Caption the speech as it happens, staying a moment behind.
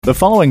The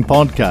following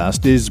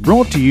podcast is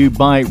brought to you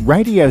by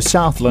Radio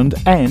Southland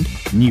and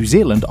New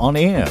Zealand On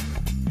Air.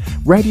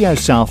 Radio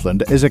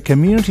Southland is a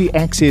community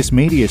access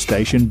media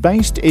station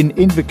based in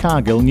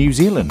Invercargill, New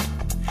Zealand.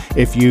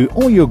 If you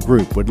or your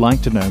group would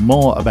like to know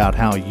more about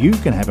how you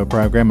can have a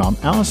program on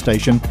our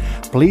station,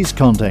 please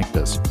contact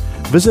us.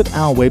 Visit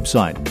our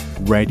website,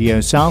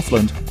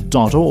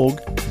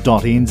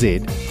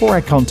 radiosouthland.org.nz, for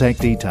our contact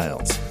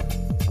details.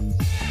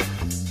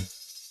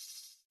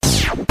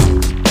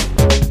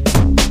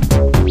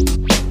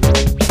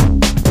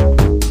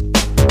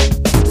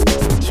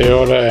 Kia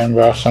ora and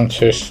welcome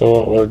to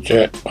Thought with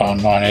Jet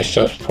on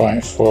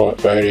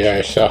 96.4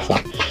 Radio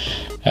Southland.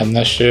 In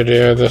the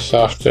studio this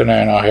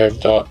afternoon I have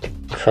Dr.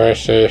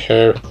 Tracy,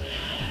 who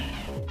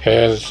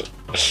has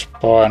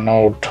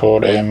spinal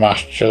cord and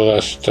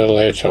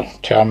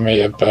musculoskeletal. Tell me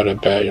a bit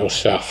about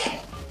yourself.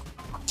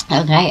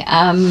 Okay,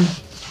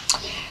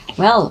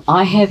 well,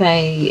 I have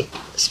a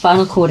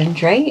spinal cord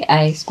injury,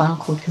 a spinal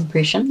cord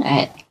compression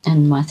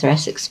in my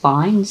thoracic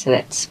spine, so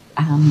that's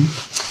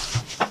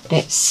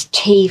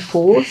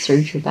T4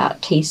 through to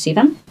about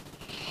T7,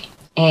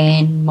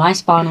 and my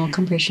spinal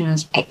compression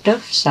is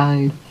active,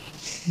 so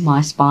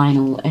my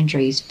spinal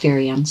injury is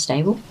very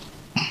unstable.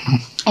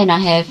 And I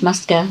have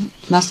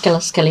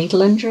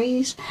musculoskeletal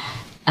injuries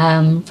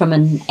from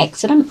an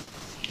accident,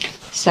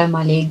 so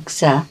my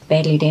legs are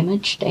badly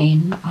damaged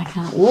and I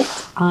can't walk.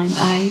 I'm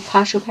a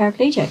partial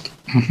paraplegic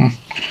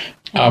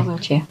in a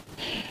wheelchair.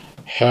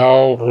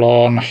 How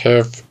long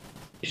have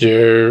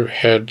you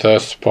had the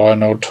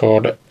spinal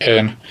cord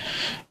and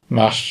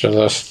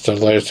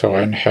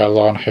musculoskeletal, and how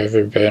long have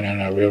you been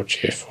in a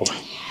wheelchair for?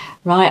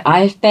 Right,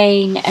 I've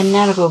been in and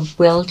out of a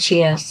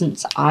wheelchair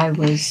since I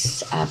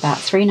was about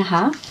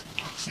 3.5.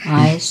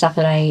 I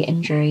suffered a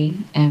injury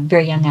at a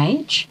very young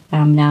age,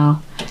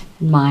 now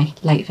in my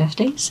late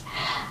 50s.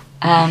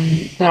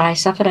 But I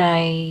suffered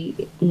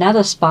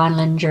another spinal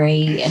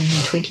injury in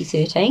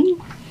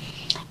 2013,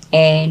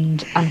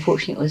 and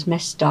unfortunately it was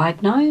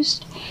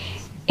misdiagnosed.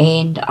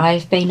 And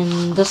I've been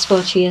in this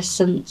wheelchair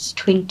since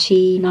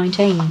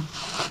 2019.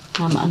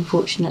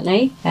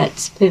 Unfortunately,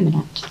 it's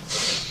permanent.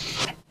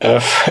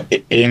 If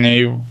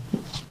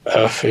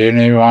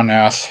anyone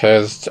else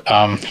has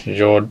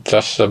your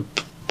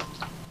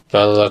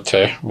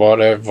disability, what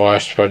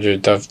advice would you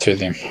give to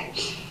them?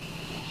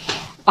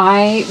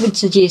 I would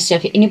suggest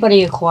if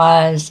anybody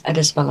acquires a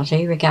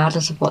disability,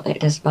 regardless of what that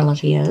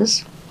disability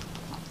is,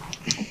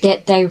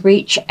 that they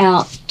reach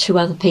out to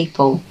other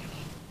people.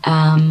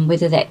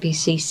 Whether that be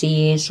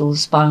CCS or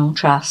Spinal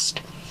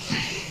Trust,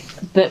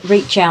 but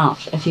reach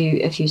out if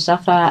you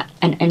suffer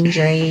an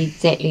injury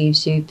that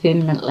leaves you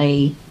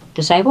permanently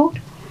disabled.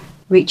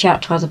 Reach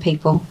out to other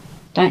people.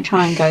 Don't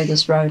try and go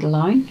this road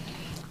alone.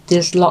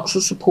 There's lots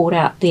of support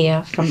out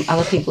there from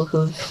other people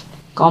who have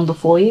gone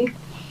before you,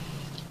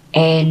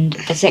 and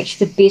it's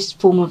actually the best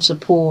form of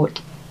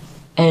support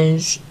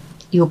is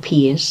your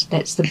peers.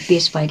 That's the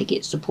best way to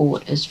get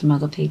support, is from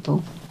other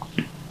people.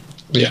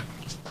 Yeah.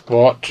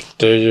 What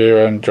do you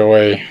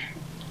enjoy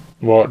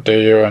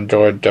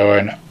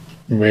doing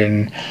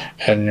when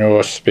in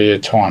your spare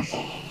time?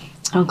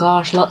 Oh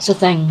gosh, lots of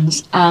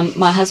things.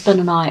 My husband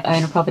and I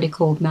own a property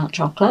called Mount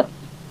Chocolate,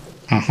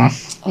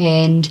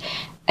 and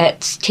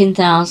it's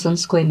 10,000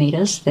 square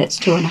metres. That's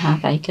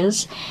 2.5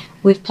 acres.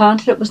 We've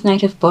planted it with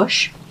native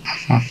bush,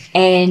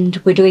 and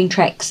we're doing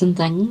tracks and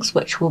things,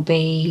 which will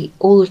be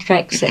all the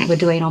tracks that we're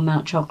doing on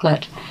Mount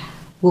Chocolate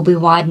will be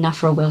wide enough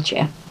for a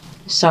wheelchair.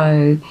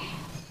 So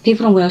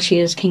people in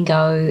wheelchairs can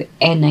go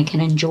and they can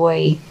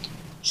enjoy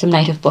some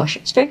native bush.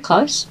 It's very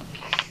close.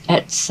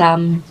 It's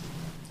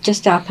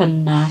just up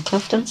in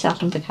Clifton,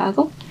 South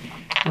Invercargill,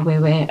 where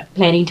we're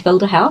planning to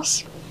build a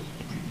house.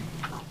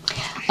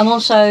 I'm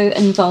also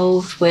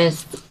involved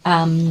with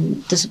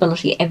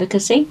disability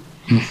advocacy,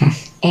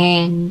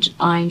 and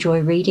I enjoy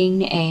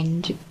reading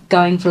and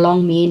going for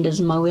long meanders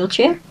in my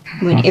wheelchair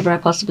whenever I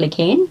possibly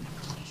can.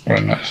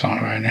 When it's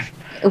not raining.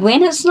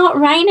 When it's not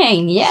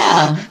raining,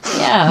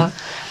 yeah.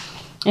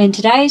 And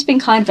today's been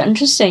kind of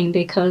interesting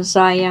because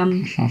I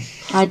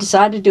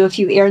decided to do a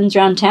few errands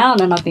around town,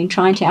 and I've been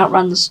trying to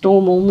outrun the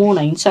storm all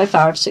morning. So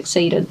far I've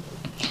succeeded.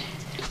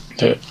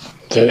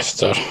 That's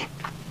good.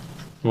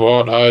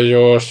 What are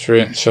your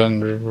strengths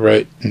and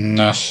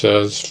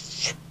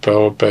weaknesses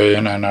for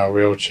being in a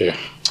wheelchair?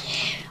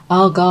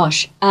 Oh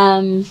gosh.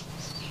 I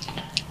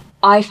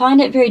find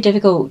it very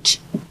difficult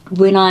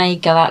when I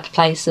go out to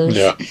places.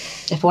 Yeah.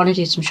 If I want to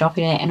do some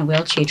shopping in a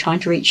wheelchair, trying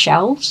to reach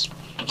shelves.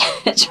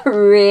 It's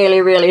really,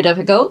 really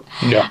difficult.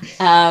 Yeah.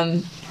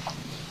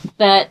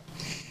 But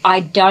I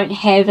don't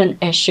have an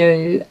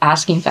issue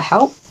asking for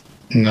help.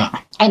 No.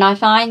 And I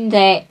find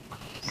that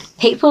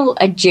people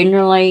are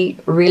generally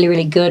really,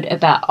 really good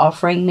about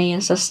offering me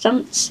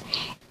assistance.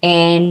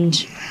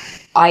 And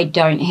I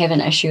don't have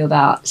an issue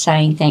about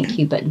saying thank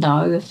you, but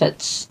no if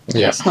it's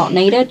not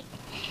needed.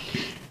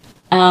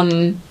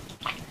 Yeah,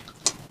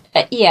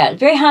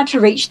 very hard to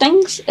reach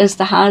things is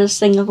the hardest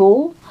thing of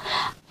all.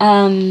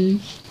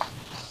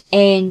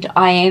 And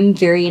I am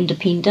very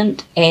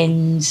independent,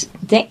 and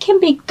that can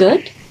be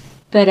good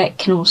but it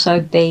can also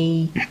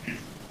be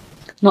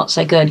not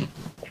so good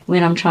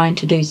when I'm trying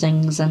to do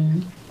things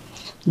and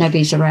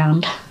nobody's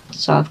around.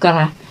 So I've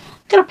got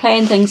to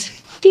plan things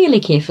fairly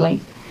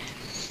carefully.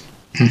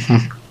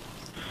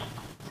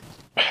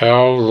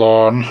 How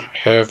long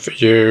have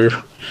you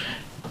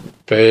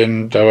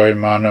been doing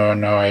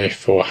Manawinui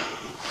for?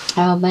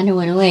 Oh,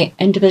 Manawinui,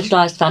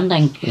 individualised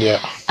funding. Yeah.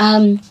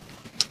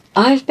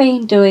 I've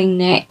been doing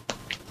that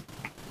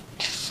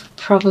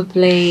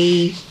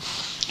probably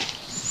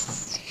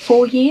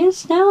 4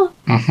 years now,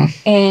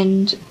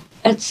 and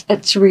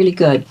it's really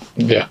good.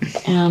 Yeah.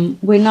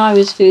 When I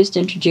was first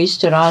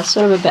introduced to it, I was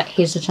sort of a bit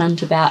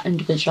hesitant about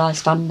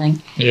individualised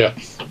funding. Yeah.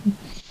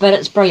 But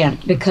it's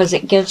brilliant because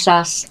it gives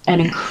us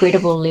an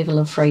incredible level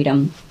of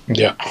freedom.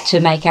 Yeah. To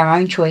make our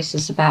own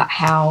choices about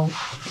how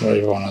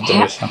we want to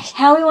do things.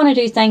 How we want to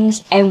do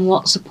things and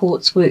what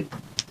supports work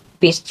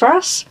best for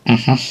us.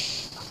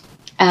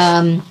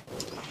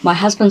 My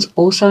husband's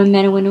also in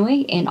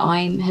Manawinui and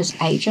I'm his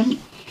agent,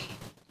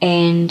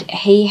 and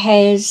he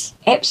has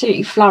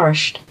absolutely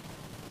flourished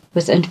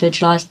with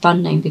individualised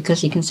funding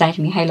because he can say to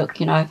me, hey, look,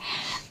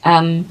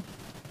 I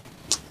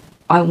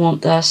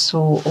want this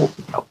or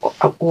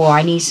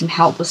I need some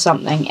help with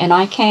something, and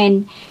I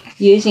can,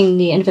 using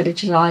the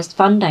individualised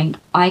funding,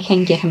 I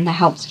can get him the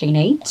help that he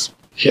needs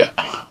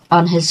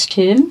on his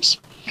terms.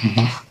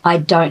 I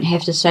don't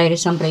have to say to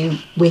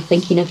somebody, we're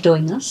thinking of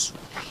doing this.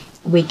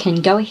 We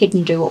can go ahead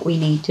and do what we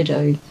need to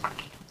do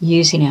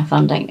using our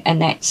funding,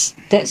 and that's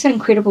an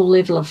incredible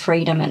level of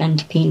freedom and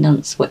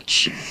independence,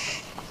 which,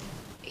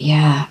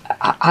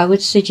 I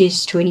would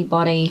suggest to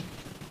anybody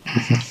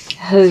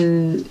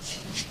who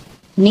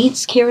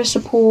needs carer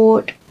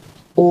support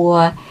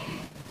or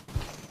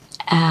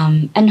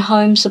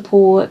in-home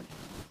support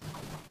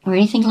or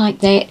anything like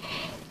that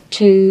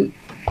to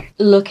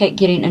look at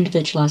getting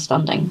individualised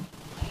funding.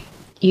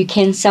 You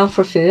can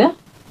self-refer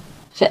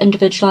for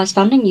individualised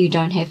funding. You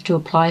don't have to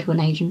apply to an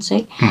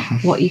agency.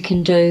 What you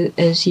can do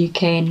is you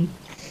can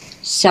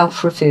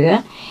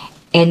self-refer,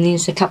 and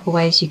there's a couple of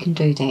ways you can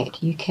do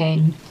that. You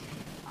can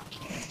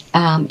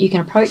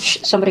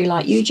approach somebody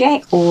like you,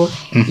 Jack, or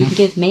you can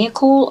give me a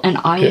call and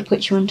I will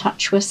put you in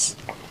touch with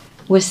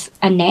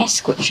a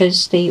NASC, which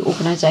is the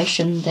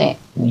organisation that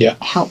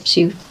helps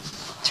you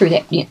through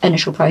that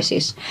initial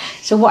process.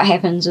 So what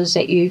happens is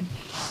that you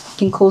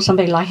can call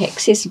somebody like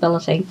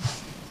Accessibility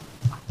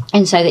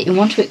and say that you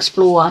want to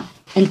explore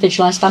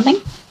individualised funding.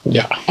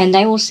 And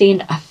they will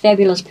send a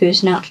fabulous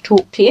person out to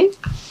talk to you.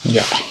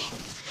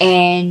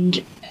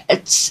 And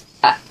it's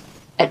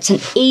an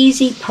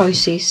easy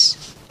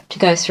process to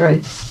go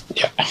through.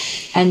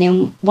 And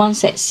then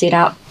once that's set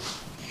up,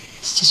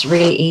 it's just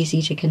really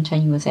easy to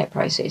continue with that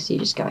process. You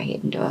just go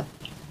ahead and do it.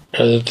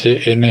 Is there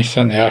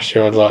anything else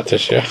you would like to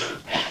share?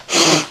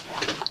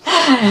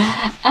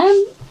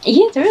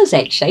 Yeah, there is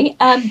actually.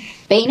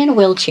 Being in a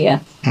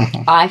wheelchair,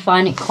 I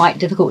find it quite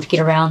difficult to get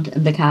around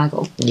in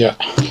Invercargill.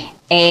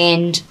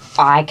 And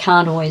I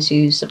can't always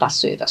use the bus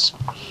service.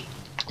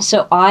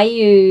 So I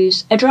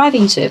use a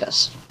driving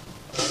service.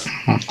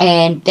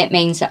 And that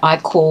means that I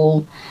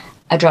call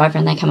a driver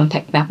and they come and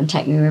pick me up and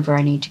take me wherever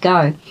I need to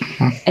go.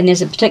 And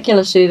there's a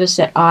particular service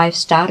that I've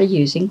started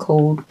using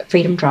called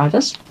Freedom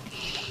Drivers.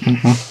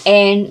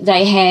 And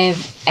they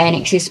have an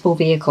accessible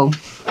vehicle.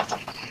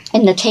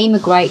 And the team are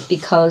great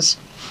because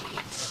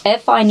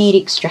if I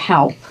need extra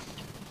help,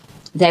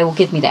 they will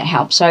give me that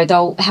help. So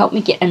they'll help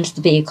me get into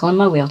the vehicle in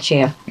my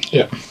wheelchair.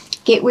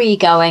 Get where you're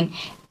going,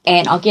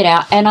 and I'll get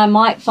out. And I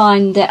might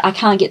find that I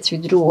can't get through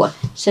the door.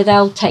 So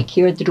they'll take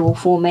care of the door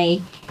for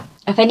me.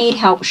 If I need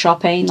help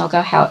shopping, they'll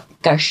go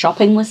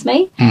shopping with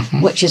me,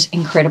 which is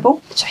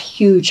incredible. It's a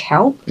huge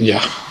help.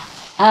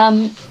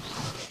 So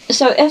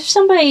if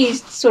somebody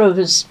sort of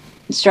is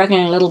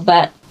struggling a little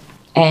bit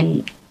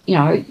and,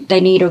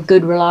 they need a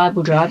good,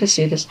 reliable driver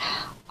service,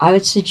 I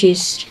would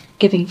suggest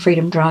giving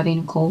Freedom Driving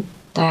a call.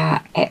 They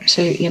are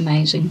absolutely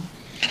amazing.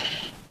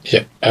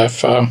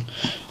 If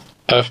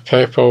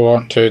people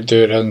want to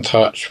get in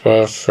touch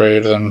with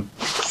Freedom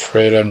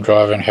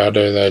Driving, how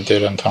do they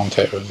get in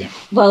contact with them?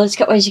 Well, there's a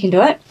couple ways you can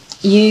do it.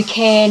 You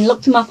can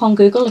look them up on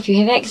Google. If you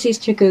have access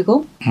to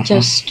Google,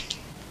 just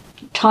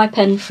type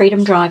in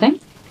Freedom Driving.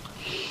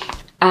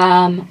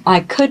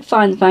 I could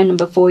find the phone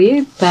number for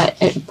you, but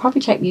it would probably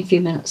take me a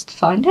few minutes to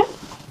find it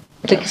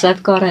because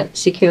I've got it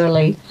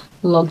securely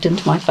logged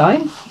into my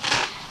phone.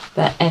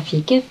 But if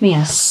you give me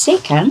a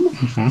second,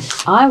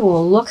 I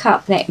will look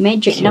up that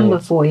magic number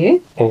for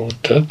you and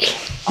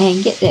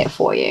get that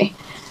for you.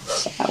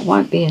 So it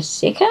won't be a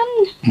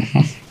second.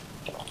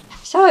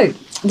 So,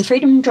 the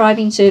Freedom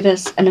Driving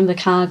Service in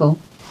Invercargill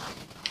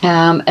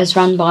is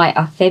run by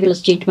a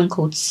fabulous gentleman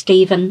called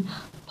Stephen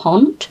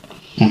Pont.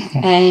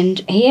 And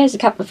he has a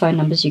couple of phone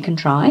numbers you can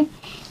try.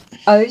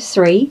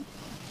 03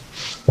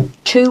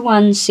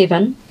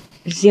 217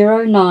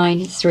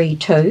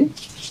 0932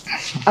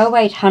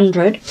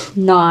 0800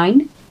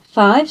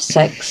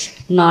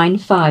 956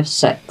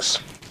 956.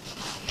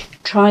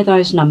 Try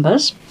those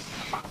numbers.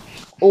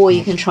 Or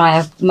you can try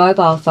a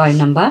mobile phone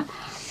number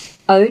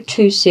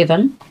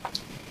 027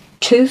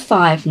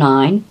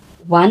 259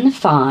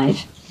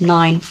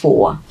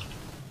 1594.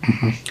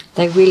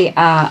 They really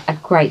are a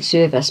great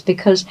service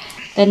because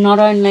they not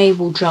only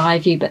will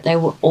drive you, but they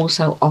will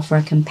also offer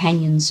a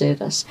companion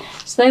service.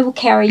 So they will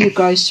carry your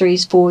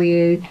groceries for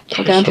you.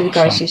 They'll go into the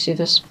grocery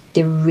service.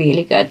 They're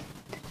really good.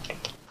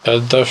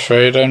 Is the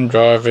Freedom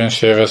driving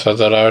service, is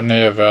it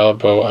only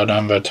available in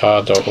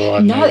Invercargill or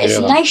in No, New it's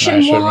Zealand?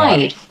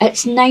 nationwide.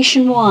 It's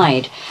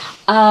nationwide.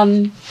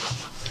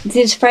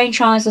 There's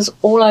franchises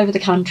all over the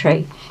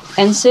country.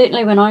 And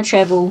certainly when I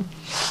travel,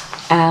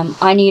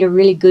 I need a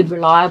really good,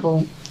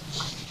 reliable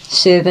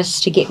service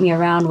to get me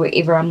around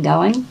wherever I'm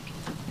going.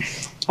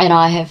 And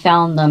I have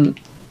found them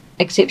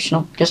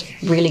exceptional, just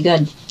really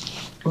good.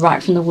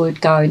 Right from the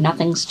word go,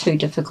 nothing's too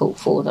difficult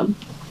for them.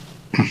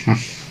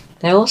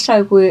 They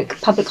also work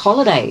public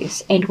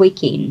holidays and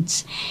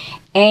weekends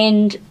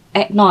and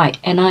at night.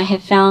 And I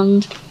have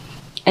found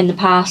in the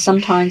past,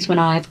 sometimes when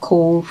I've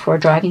called for a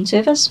driving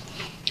service,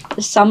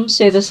 some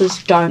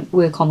services don't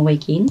work on the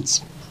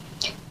weekends.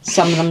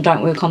 Some of them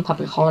don't work on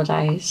public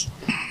holidays.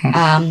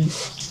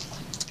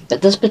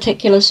 But this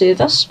particular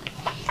service,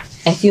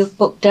 if you've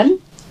booked in,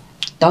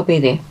 they'll be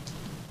there.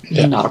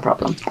 Yeah. Not a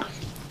problem.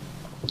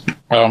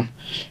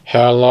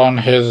 How long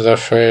has the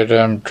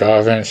Freedom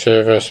driving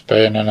service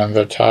been in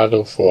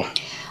Invercargill for?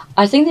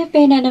 I think they've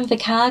been in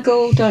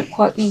Invercargill, don't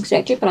quote me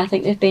exactly, but I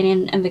think they've been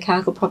in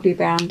Invercargill probably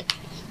around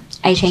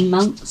 18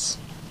 months.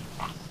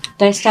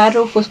 They started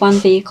off with one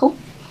vehicle,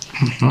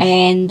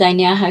 and they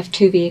now have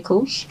two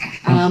vehicles.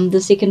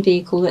 The second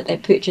vehicle that they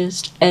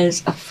purchased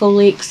is a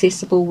fully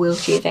accessible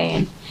wheelchair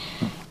van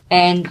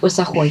and with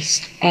a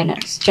hoist, and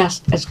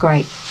it's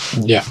great.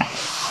 Yeah.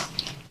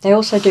 They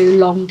also do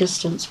long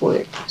distance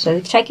work. So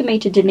they've taken me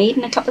to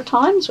Dunedin a couple of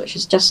times, which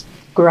is just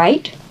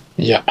great.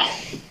 Yeah.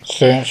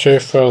 Thank you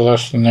for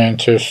listening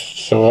to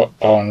SOAR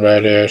on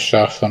Radio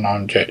Southland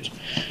on Jet.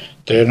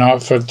 Do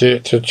not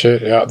forget to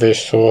check out the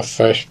SOAR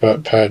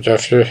Facebook page.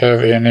 If you have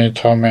any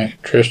comments,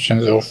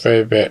 questions or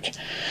feedback,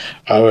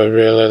 I would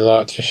really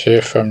like to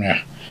hear from you.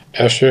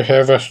 If you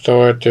have a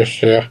story to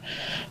share,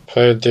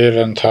 please get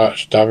in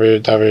touch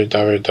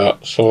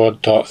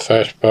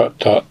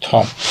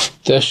www.soar.facebook.com.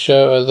 This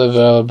show is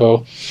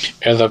available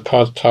as a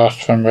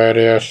podcast from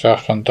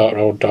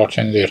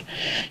radiosouthland.org.nz.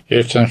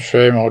 You can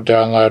stream or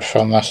download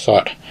from the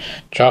site.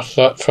 Just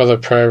look for the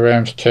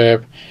Programs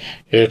tab.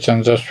 You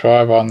can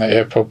subscribe on the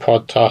Apple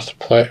Podcast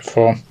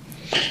platform.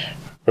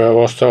 We're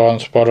also on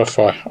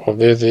Spotify, or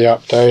there's the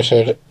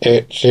updated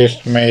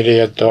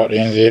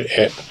accessmedia.nz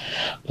app.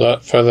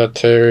 Look for the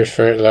TV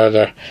Fruit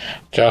loader.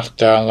 Just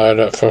download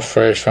it for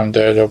free from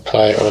Google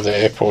Play or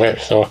the Apple App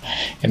Store,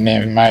 and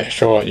then make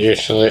sure you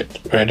select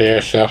Radio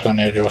Southland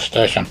as your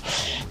station.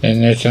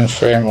 Then you can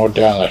stream or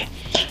download.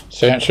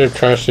 Thank you,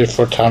 Tracy,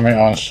 for coming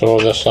on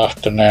SOAR this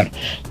afternoon.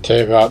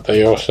 Keep up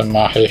the awesome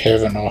mahi.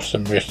 Have an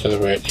awesome rest of the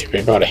week,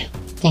 everybody.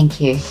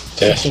 Thank you.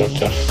 That's it.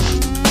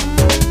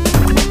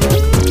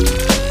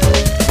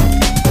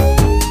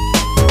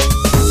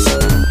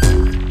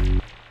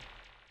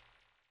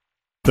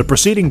 The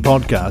preceding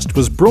podcast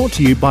was brought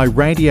to you by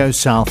Radio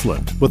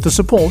Southland with the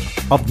support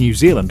of New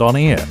Zealand On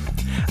Air.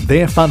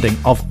 Their funding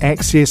of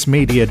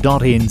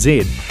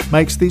accessmedia.nz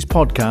makes these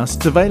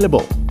podcasts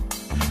available.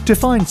 To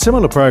find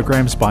similar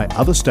programs by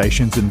other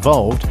stations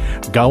involved,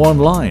 go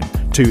online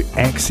to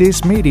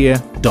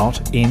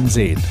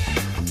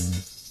accessmedia.nz.